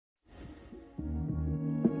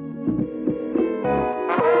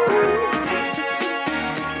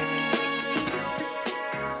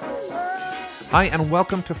Hi, and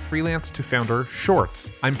welcome to Freelance to Founder Shorts.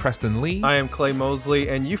 I'm Preston Lee. I am Clay Mosley,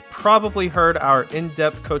 and you've probably heard our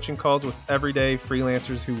in-depth coaching calls with everyday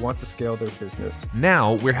freelancers who want to scale their business.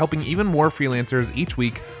 Now, we're helping even more freelancers each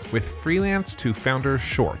week with Freelance to Founder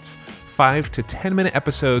Shorts, 5 to 10 minute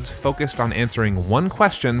episodes focused on answering one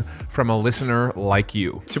question from a listener like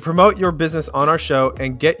you. To promote your business on our show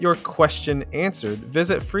and get your question answered,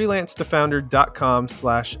 visit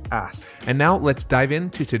freelancetofounder.com/ask. And now let's dive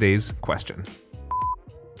into today's question.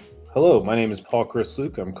 Hello, my name is Paul Chris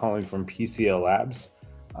Luke. I'm calling from PCL Labs.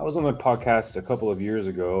 I was on the podcast a couple of years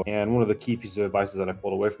ago, and one of the key pieces of advice that I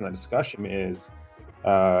pulled away from that discussion is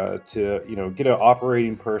to get an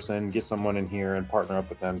operating person, get someone in here and partner up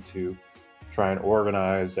with them to try and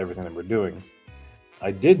organize everything that we're doing.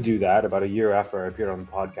 I did do that about a year after I appeared on the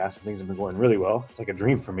podcast, and things have been going really well. It's like a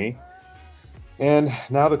dream for me. And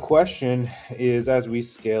now the question is, as we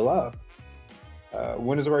scale up,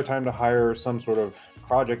 when is the right time to hire some sort of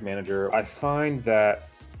project manager? I find that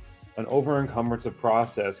an over-encumbrance of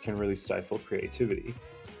process can really stifle creativity.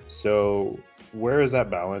 So where is that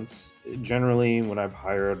balance? Generally, when I've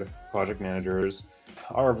hired project managers,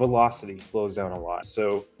 our velocity slows down a lot.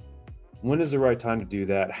 So when is the right time to do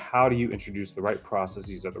that? How do you introduce the right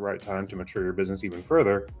processes at the right time to mature your business even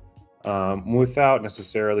further without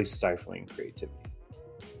necessarily stifling creativity?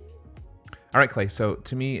 All right, Clay. So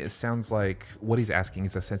to me, it sounds like what he's asking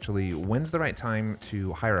is essentially, when's the right time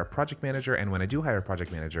to hire a project manager? And when I do hire a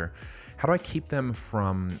project manager, how do I keep them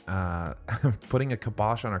from putting a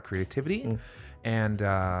kibosh on our creativity? And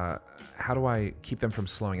how do I keep them from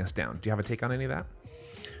slowing us down? Do you have a take on any of that?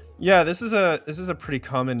 Yeah, this is a pretty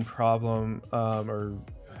common problem or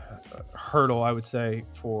hurdle, I would say,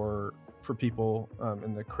 for people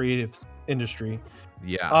in the creative industry.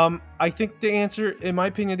 Yeah. I think the answer, in my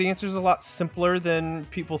opinion, the answer is a lot simpler than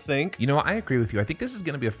people think. You know, I agree with you. I think this is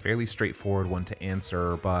going to be a fairly straightforward one to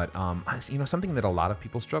answer, but something that a lot of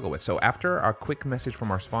people struggle with. So after our quick message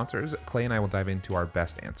from our sponsors, Clay and I will dive into our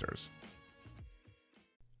best answers.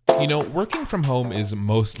 You know, working from home is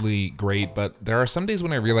mostly great, but there are some days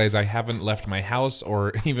when I realize I haven't left my house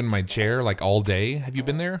or even my chair like all day. Have you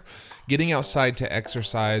been there? Getting outside to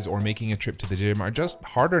exercise or making a trip to the gym are just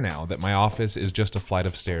harder now that my office is just a flight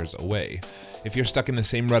of stairs away. If you're stuck in the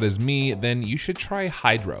same rut as me, then you should try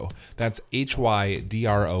Hydrow. That's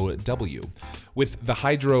HYDROW. With the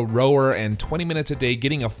Hydrow rower and 20 minutes a day,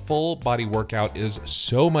 getting a full body workout is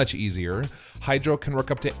so much easier. Hydrow can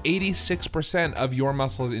work up to 86% of your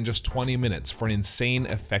muscles in just 20 minutes for an insane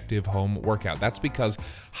effective home workout. That's because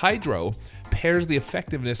Hydrow pairs the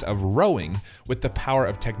effectiveness of rowing with the power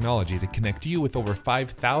of technology to connect you with over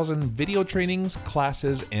 5,000 video trainings,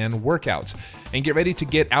 classes, and workouts. And get ready to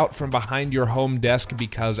get out from behind your home desk,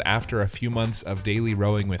 because after a few months of daily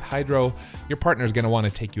rowing with Hydrow, your partner's going to want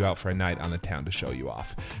to take you out for a night on the town to show you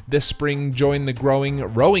off. This spring, join the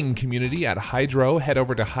growing rowing community at Hydrow. Head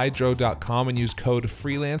over to hydrow.com and use code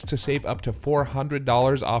FREELANCE to save up to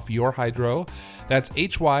 $400 off your Hydrow. That's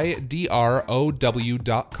HYDROW.com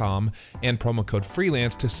and promo code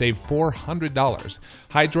FREELANCE to save $400.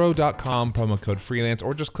 Hydrow.com, promo code FREELANCE,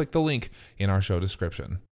 or just click the link in our show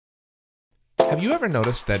description. Have you ever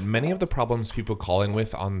noticed that many of the problems people call in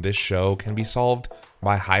with on this show can be solved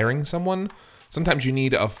by hiring someone? Sometimes you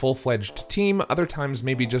need a full-fledged team, other times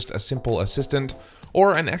maybe just a simple assistant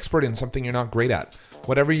or an expert in something you're not great at.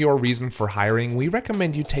 Whatever your reason for hiring, we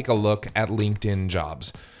recommend you take a look at LinkedIn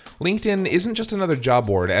Jobs. LinkedIn isn't just another job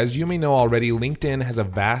board. As you may know already, LinkedIn has a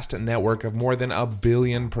vast network of more than 1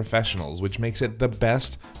 billion professionals, which makes it the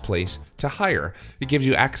best place to hire. It gives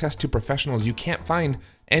you access to professionals you can't find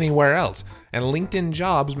anywhere else. And LinkedIn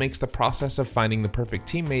Jobs makes the process of finding the perfect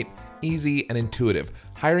teammate easy and intuitive.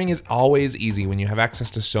 Hiring is always easy when you have access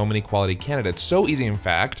to so many quality candidates. So easy, in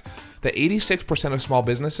fact, that 86% of small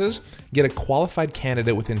businesses get a qualified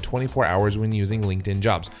candidate within 24 hours when using LinkedIn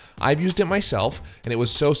Jobs. I've used it myself, and it was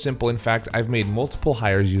so simple. In fact, I've made multiple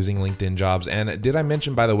hires using LinkedIn Jobs. And did I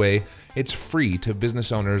mention, by the way, it's free to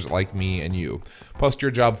business owners like me and you. Post your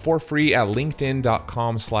job for free at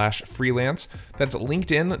linkedin.com/freelance. That's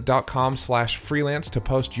linkedin.com/freelance to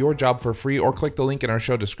post your job for free, or click the link in our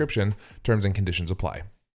show description. Terms and conditions apply.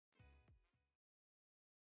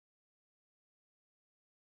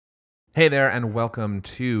 Hey there, and welcome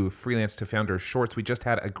to Freelance to Founder Shorts. We just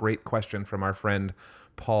had a great question from our friend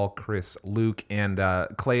Paul Chris Luke, and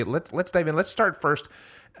Clay. Let's dive in. Let's start first.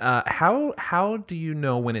 How do you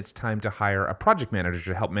know when it's time to hire a project manager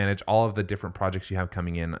to help manage all of the different projects you have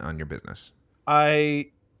coming in on your business?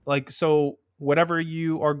 So whatever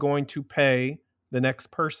you are going to pay the next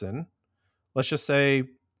person, let's just say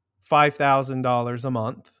 $5,000 a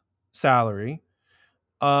month salary.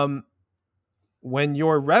 when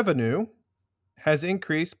your revenue has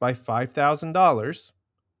increased by $5,000,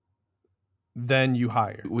 then you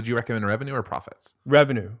hire. Would you recommend revenue or profits?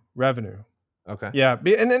 Revenue. Okay. Yeah,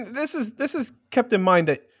 and then this is kept in mind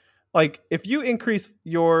that, like, if you increase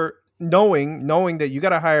your knowing that you got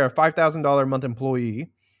to hire a $5,000 a month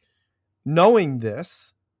employee, knowing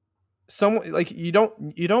this, someone like you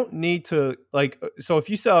don't need to, like, so if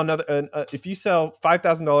you sell if you sell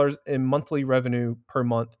 $5,000 in monthly revenue per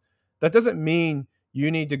month, that doesn't mean you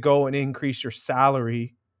need to go and increase your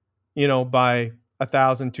salary, by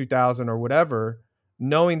 1,000, 2,000, or whatever,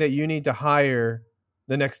 knowing that you need to hire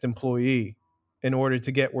the next employee in order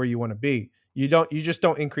to get where you want to be. You just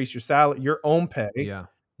don't increase your salary, your own pay. Yeah.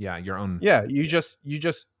 Your own. Yeah, you just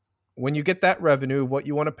when you get that revenue, what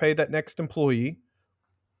you want to pay that next employee,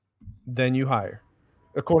 then you hire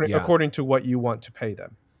according to what you want to pay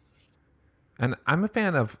them. And I'm a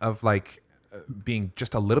fan of like being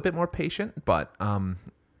just a little bit more patient, but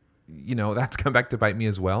that's come back to bite me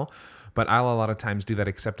as well. But I'll a lot of times do that,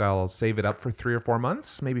 except I'll save it up for 3 or 4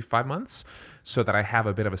 months, maybe 5 months, so that I have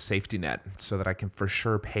a bit of a safety net, so that I can for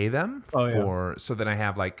sure pay them so that I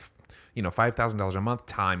have like, $5,000 a month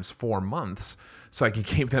times 4 months, so I can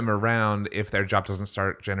keep them around if their job doesn't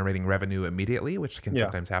start generating revenue immediately, which can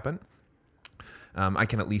sometimes happen. I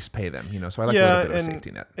can at least pay them, so I like a little bit of a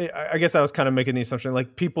safety net. I guess I was kind of making the assumption,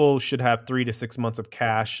 like, people should have 3 to 6 months of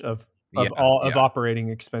cash of operating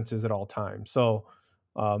expenses at all times. So,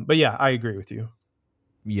 but yeah, I agree with you.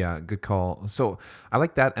 Yeah, good call. So I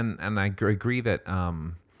like that, and I agree that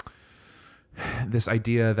this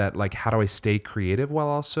idea that, like, how do I stay creative while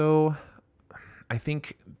also, I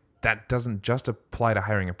think that doesn't just apply to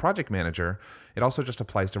hiring a project manager. It also just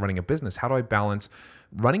applies to running a business. How do I balance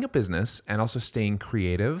running a business and also staying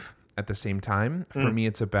creative at the same time? For me,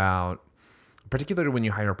 it's about, particularly when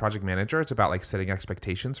you hire a project manager, it's about like setting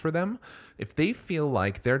expectations for them. If they feel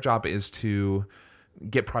like their job is to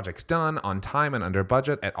get projects done on time and under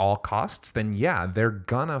budget at all costs, then yeah, they're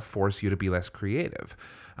gonna force you to be less creative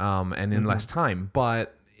and in less time.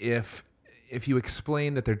 But if you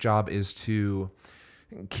explain that their job is to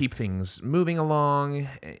keep things moving along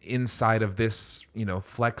inside of this,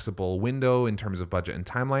 flexible window in terms of budget and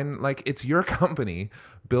timeline, like, it's your company,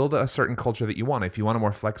 build a certain culture that you want. If you want a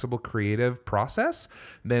more flexible, creative process,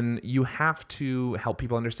 then you have to help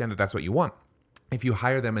people understand that that's what you want. If you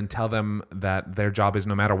hire them and tell them that their job is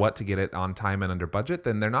no matter what to get it on time and under budget,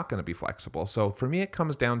 then they're not going to be flexible. So for me, it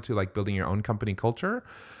comes down to like building your own company culture,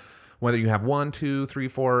 whether you have 1, 2, 3,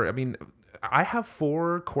 4. I mean, I have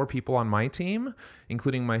 4 core people on my team,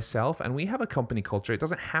 including myself, and we have a company culture. It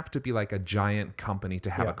doesn't have to be like a giant company to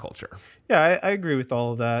have a culture. Yeah, I agree with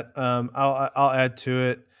all of that. I'll add to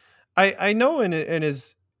it. I know in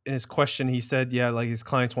his question, he said, yeah, like, his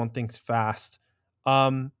clients want things fast.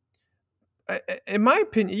 In my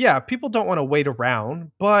opinion, yeah, people don't want to wait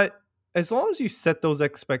around, but as long as you set those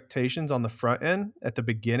expectations on the front end at the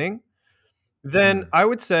beginning, then I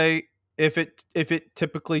would say, if it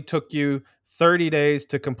typically took you 30 days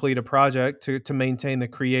to complete a project to maintain the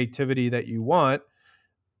creativity that you want,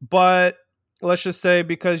 but let's just say,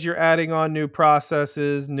 because you're adding on new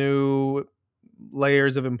processes, new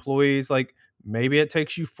layers of employees, like, maybe it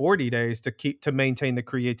takes you 40 days to maintain the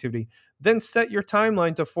creativity, then set your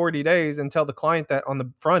timeline to 40 days and tell the client that on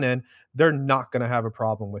the front end, they're not going to have a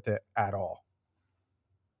problem with it at all.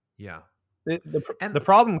 Yeah. The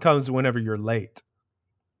problem comes whenever you're late,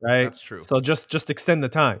 right? That's true. So just extend the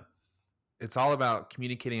time. It's all about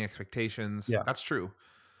communicating expectations. Yeah. That's true.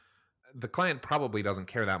 The client probably doesn't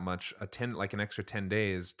care that much. An extra 10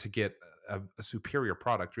 days to get a superior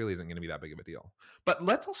product really isn't going to be that big of a deal. But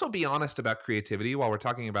let's also be honest about creativity while we're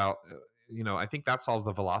talking about, I think that solves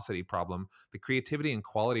the velocity problem, the creativity and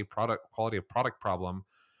quality of product problem.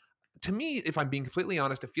 To me, if I'm being completely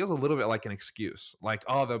honest, it feels a little bit like an excuse. Like,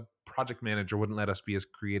 oh, the project manager wouldn't let us be as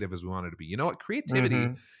creative as we wanted to be. You know what?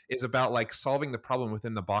 Creativity is about like solving the problem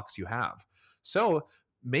within the box you have. So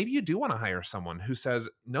maybe you do want to hire someone who says,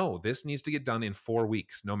 no, this needs to get done in 4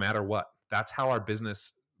 weeks, no matter what. That's how our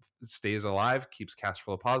business stays alive, keeps cash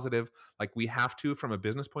flow positive. Like, we have to, from a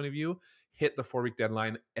business point of view, hit the 4-week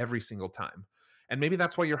deadline every single time. And maybe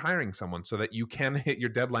that's why you're hiring someone, so that you can hit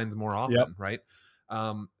your deadlines more often, right?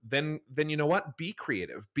 Then you know what? Be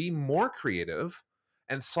creative, be more creative,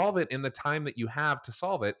 and solve it in the time that you have to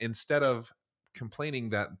solve it, instead of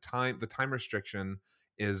complaining that the time restriction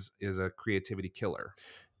is a creativity killer.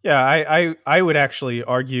 Yeah, I would actually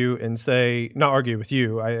argue and say, not argue with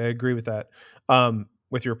you, I agree with that,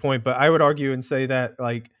 with your point, but I would argue and say that,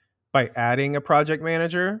 like, by adding a project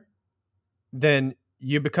manager, then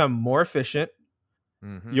you become more efficient.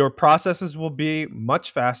 Your processes will be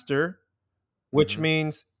much faster. which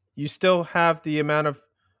means you still have the amount of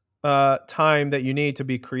time that you need to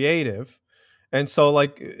be creative. And so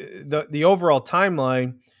like the overall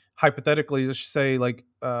timeline, hypothetically, let's say like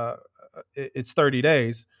it's 30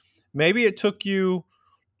 days. Maybe it took you,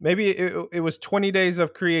 maybe it was 20 days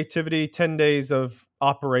of creativity, 10 days of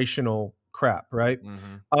operational crap, right?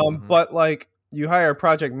 But like you hire a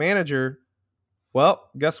project manager, well,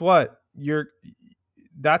 guess what?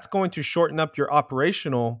 That's going to shorten up your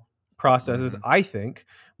operational processes, I think,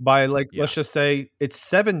 by like, let's just say it's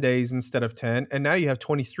 7 days instead of 10, and now you have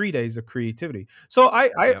 23 days of creativity. So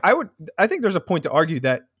I think there's a point to argue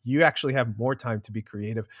that you actually have more time to be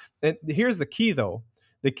creative. And here's the key though.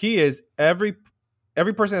 The key is every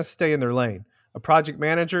person has to stay in their lane. A project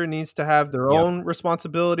manager needs to have their own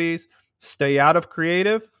responsibilities, stay out of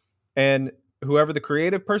creative, and whoever the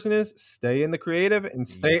creative person is, stay in the creative and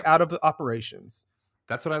stay out of the operations.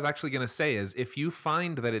 That's what I was actually going to say is if you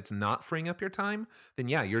find that it's not freeing up your time, then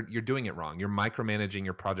you're doing it wrong. You're micromanaging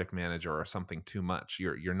your project manager or something too much.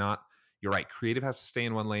 You're right. Creative has to stay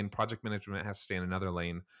in one lane. Project management has to stay in another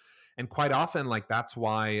lane. And quite often, like that's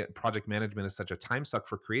why project management is such a time suck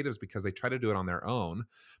for creatives, because they try to do it on their own.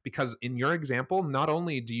 Because in your example, not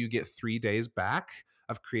only do you get 3 days back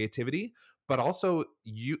of creativity, but also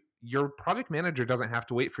your project manager doesn't have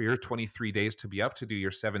to wait for your 23 days to be up to do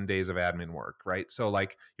your 7 days of admin work, right? So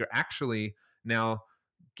like you're actually now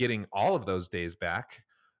getting all of those days back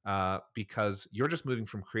because you're just moving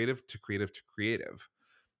from creative to creative to creative.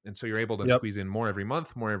 And so you're able to squeeze in more every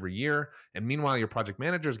month, more every year. And meanwhile, your project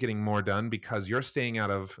manager is getting more done because you're staying out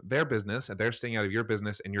of their business and they're staying out of your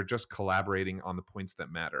business, and you're just collaborating on the points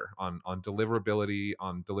that matter, on deliverability,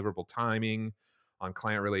 on deliverable timing, on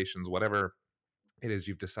client relations, whatever it is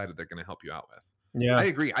you've decided they're going to help you out with. Yeah, I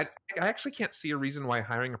agree. I actually can't see a reason why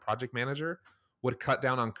hiring a project manager would cut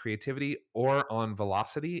down on creativity or on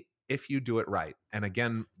velocity if you do it right. And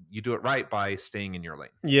again, you do it right by staying in your lane.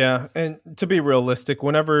 Yeah, and to be realistic,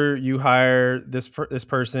 whenever you hire this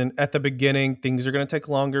person at the beginning, things are going to take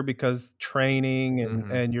longer because training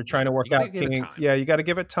and you're trying to work out kinks. Yeah, you got to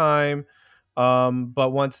give it time.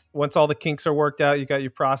 But once all the kinks are worked out, you got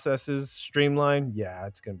your processes streamlined. Yeah,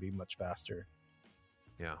 it's going to be much faster.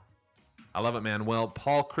 Yeah. I love it, man. Well,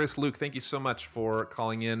 Paul, Chris, Luke, thank you so much for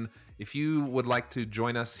calling in. If you would like to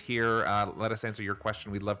join us here, let us answer your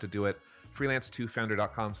question. We'd love to do it.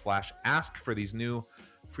 freelance2founder.com/ask for these new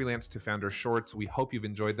Freelance to Founder shorts. We hope you've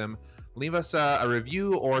enjoyed them. Leave us a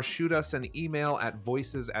review or shoot us an email at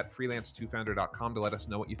voices@freelance2founder.com to let us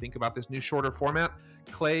know what you think about this new shorter format.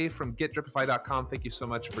 Clay from getdripify.com, thank you so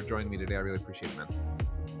much for joining me today. I really appreciate it, man.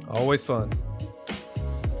 Always fun.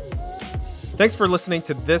 Thanks for listening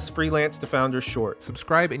to this Freelance to Founder short.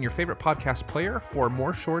 Subscribe in your favorite podcast player for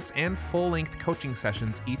more shorts and full-length coaching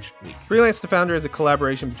sessions each week. Freelance to Founder is a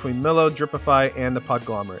collaboration between Millo, Dripify, and the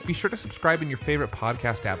Podglomerate. Be sure to subscribe in your favorite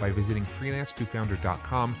podcast app by visiting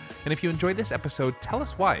freelance2founder.com. And if you enjoyed this episode, tell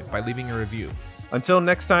us why by leaving a review. Until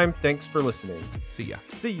next time, thanks for listening. See ya.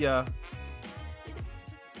 See ya.